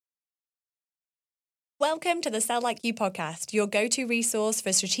Welcome to the Sell Like You podcast, your go-to resource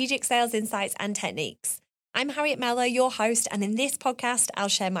for strategic sales insights and techniques. I'm Harriet Meller, your host, and in this podcast, I'll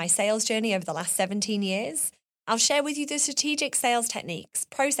share my sales journey over the last 17 years. I'll share with you the strategic sales techniques,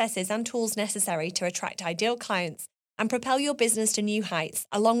 processes, and tools necessary to attract ideal clients and propel your business to new heights,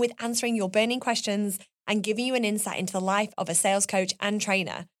 along with answering your burning questions and giving you an insight into the life of a sales coach and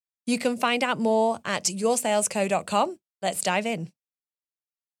trainer. You can find out more at yoursalesco.com. Let's dive in.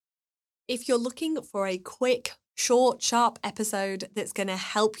 If you're looking for a quick, short, sharp episode that's going to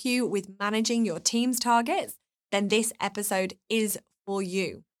help you with managing your team's targets, then this episode is for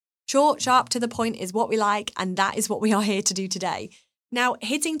you. Short, sharp, to the point is what we like, and that is what we are here to do today. Now,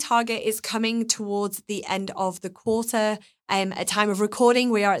 hitting target is coming towards the end of the quarter. At time of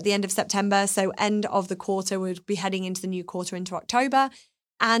recording, we are at the end of September, so end of the quarter, we'll be heading into the new quarter into October.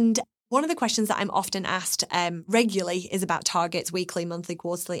 And one of the questions that I'm often asked regularly is about targets, weekly, monthly,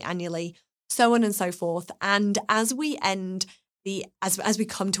 quarterly, annually, so on and so forth. And as we end as we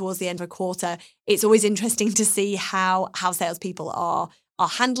come towards the end of a quarter, it's always interesting to see how salespeople are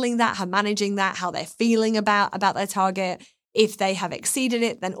handling that, how managing that, how they're feeling about their target. If they have exceeded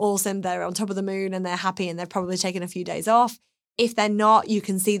it, then awesome, they're on top of the moon and they're happy and they've probably taken a few days off. If they're not, you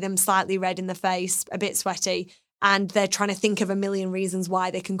can see them slightly red in the face, a bit sweaty, and they're trying to think of a million reasons why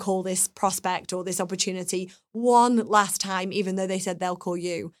they can call this prospect or this opportunity one last time, even though they said they'll call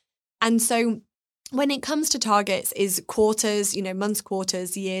you. And so when it comes to targets, is quarters, months,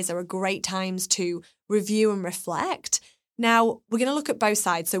 quarters, years are a great times to review and reflect. Now, we're going to look at both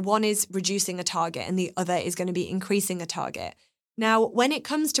sides. So one is reducing a target and the other is going to be increasing a target. Now, when it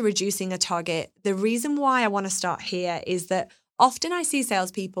comes to reducing a target, the reason why I want to start here is that often I see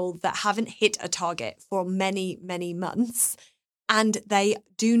salespeople that haven't hit a target for many, many months, and they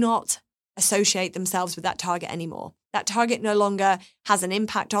do not associate themselves with that target anymore. That target no longer has an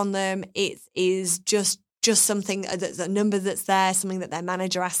impact on them. It is just something that's a number that's there, something that their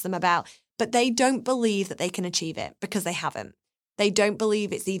manager asks them about, but they don't believe that they can achieve it because they haven't. They don't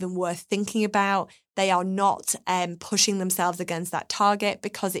believe it's even worth thinking about. They are not pushing themselves against that target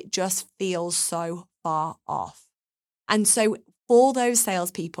because it just feels so far off. And so for those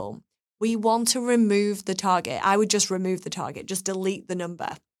salespeople, we want to remove the target. I would just remove the target, just delete the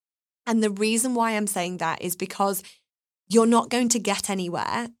number. And the reason why I'm saying that is because you're not going to get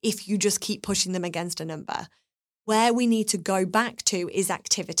anywhere if you just keep pushing them against a number. Where we need to go back to is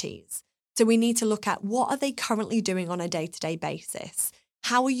activities. So we need to look at what are they currently doing on a day-to-day basis?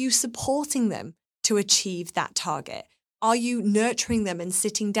 How are you supporting them to achieve that target? Are you nurturing them and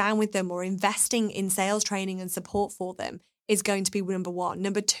sitting down with them or investing in sales training and support for them is going to be number one.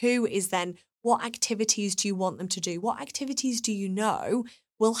 Number two is then what activities do you want them to do? What activities do you know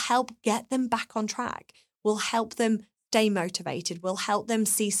will help get them back on track, will help them stay motivated, will help them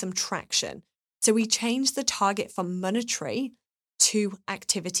see some traction? So we change the target from monetary to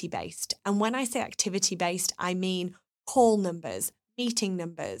activity-based. And when I say activity-based, I mean call numbers, meeting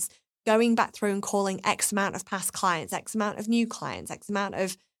numbers, going back through and calling X amount of past clients, X amount of new clients, X amount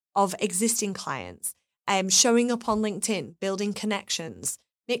of existing clients, showing up on LinkedIn, building connections,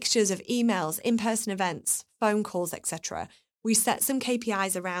 mixtures of emails, in-person events, phone calls, etc. We set some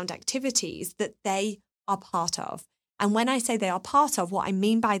KPIs around activities that they are part of. And when I say they are part of, what I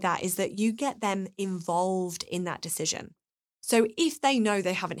mean by that is that you get them involved in that decision. So if they know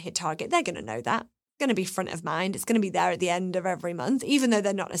they haven't hit target, they're going to know that. It's going to be front of mind. It's going to be there at the end of every month, even though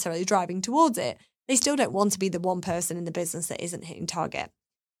they're not necessarily driving towards it. They still don't want to be the one person in the business that isn't hitting target.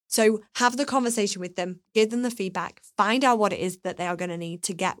 So have the conversation with them, give them the feedback, find out what it is that they are going to need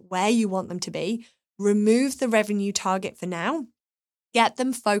to get where you want them to be, remove the revenue target for now, get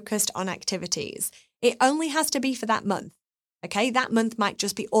them focused on activities. It only has to be for that month, okay? That month might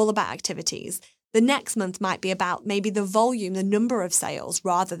just be all about activities. The next month might be about maybe the volume, the number of sales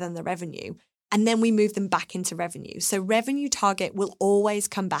rather than the revenue. And then we move them back into revenue. So revenue target will always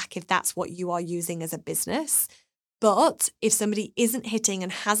come back if that's what you are using as a business. But if somebody isn't hitting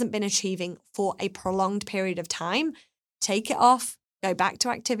and hasn't been achieving for a prolonged period of time, take it off, go back to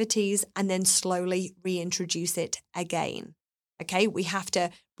activities, and then slowly reintroduce it again. Okay, we have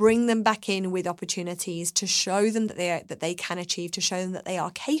to bring them back in with opportunities to show them that they can achieve, to show them that they are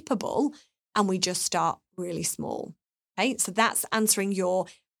capable, and we just start really small. Okay, so that's answering your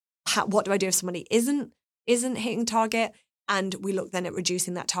what do I do if somebody isn't hitting target, and we look then at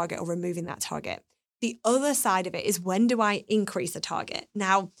reducing that target or removing that target. The other side of it is, when do I increase a target?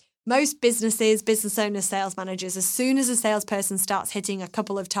 Now, most businesses, business owners, sales managers, as soon as a salesperson starts hitting a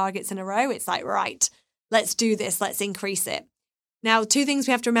couple of targets in a row, it's like, right, let's do this, let's increase it. Now, two things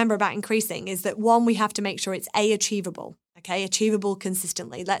we have to remember about increasing is that, one, we have to make sure it's achievable, okay, achievable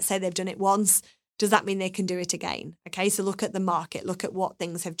consistently. Let's say they've done it once, does that mean they can do it again? Okay, so look at the market, look at what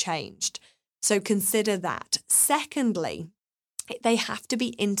things have changed. So consider that. Secondly, they have to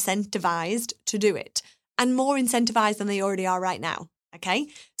be incentivized to do it, and more incentivized than they already are right now. Okay,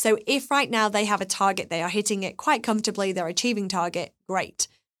 so if right now they have a target, they are hitting it quite comfortably, they're achieving target, great.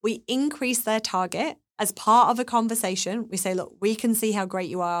 We increase their target as part of a conversation. We say, look, we can see how great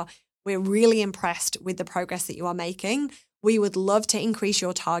you are. We're really impressed with the progress that you are making. We would love to increase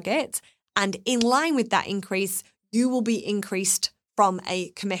your target. And in line with that increase, you will be increased from a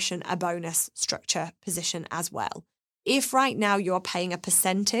commission, a bonus structure position as well. If right now you're paying a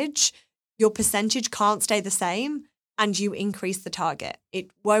percentage, your percentage can't stay the same and you increase the target. It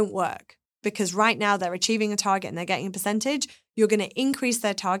won't work, because right now they're achieving a target and they're getting a percentage. You're going to increase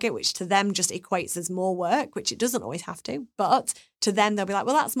their target, which to them just equates as more work, which it doesn't always have to. But to them, they'll be like,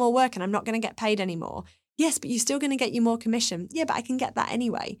 well, that's more work and I'm not going to get paid anymore. Yes, but you're still going to get you more commission. Yeah, but I can get that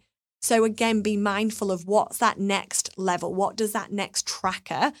anyway. So again, be mindful of what's that next level. What does that next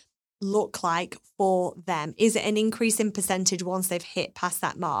tracker look like for them? Is it an increase in percentage once they've hit past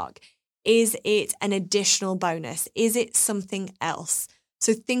that mark? Is it an additional bonus? Is it something else?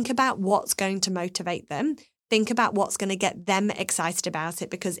 So think about what's going to motivate them. Think about what's going to get them excited about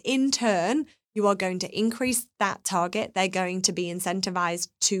it, because in turn, you are going to increase that target. They're going to be incentivized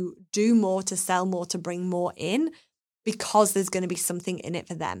to do more, to sell more, to bring more in, because there's going to be something in it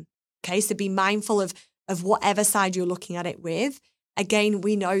for them. Okay, so be mindful of whatever side you're looking at it with. Again,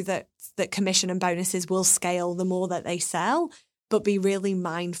 we know that commission and bonuses will scale the more that they sell, but be really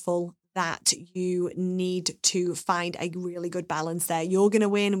mindful that you need to find a really good balance there. You're going to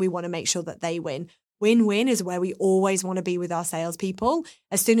win. We want to make sure that they win. Win-win is where we always want to be with our salespeople.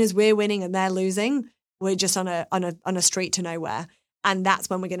 As soon as we're winning and they're losing, we're just on a street to nowhere. And that's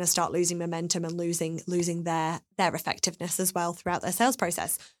when we're going to start losing momentum and losing their effectiveness as well throughout their sales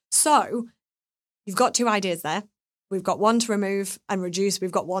process. So you've got two ideas there. We've got one to remove and reduce. We've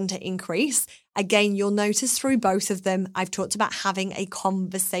got one to increase. Again, you'll notice through both of them, I've talked about having a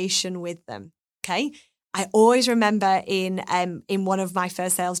conversation with them. Okay. I always remember in one of my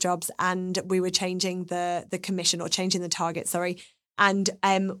first sales jobs, and we were changing the commission, or changing the target, sorry. And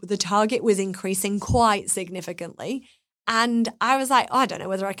the target was increasing quite significantly. And I was like, oh, I don't know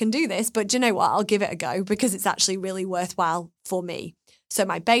whether I can do this, but do you know what? I'll give it a go, because it's actually really worthwhile for me. So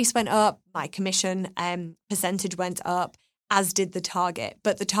my base went up, my commission percentage went up, as did the target.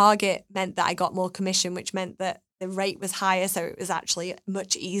 But the target meant that I got more commission, which meant that the rate was higher. So it was actually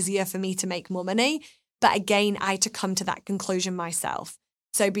much easier for me to make more money. But again, I had to come to that conclusion myself.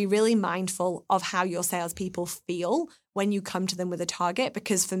 So be really mindful of how your salespeople feel when you come to them with a target.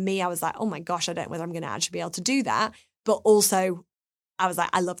 Because for me, I was like, oh my gosh, I don't know whether I'm going to actually be able to do that. But also, I was like,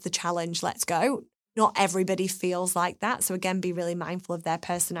 I love the challenge. Let's go. Not everybody feels like that. So again, be really mindful of their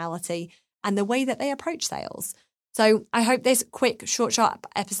personality and the way that they approach sales. So I hope this quick, short, sharp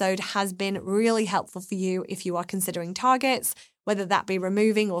episode has been really helpful for you if you are considering targets, whether that be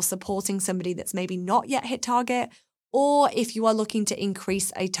removing or supporting somebody that's maybe not yet hit target, or if you are looking to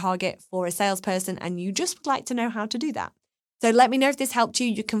increase a target for a salesperson and you just would like to know how to do that. So let me know if this helped you.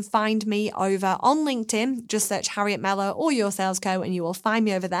 You can find me over on LinkedIn. Just search Harriet Meller or Your Sales Co. and you will find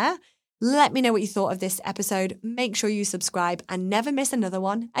me over there. Let me know what you thought of this episode. Make sure you subscribe and never miss another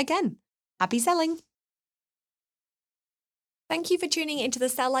one again. Happy selling. Thank you for tuning into the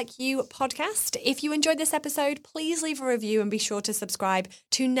Sell Like You podcast. If you enjoyed this episode, please leave a review and be sure to subscribe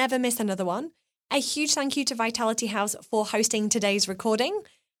to never miss another one. A huge thank you to Vitality House for hosting today's recording,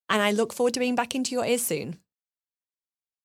 and I look forward to being back into your ears soon.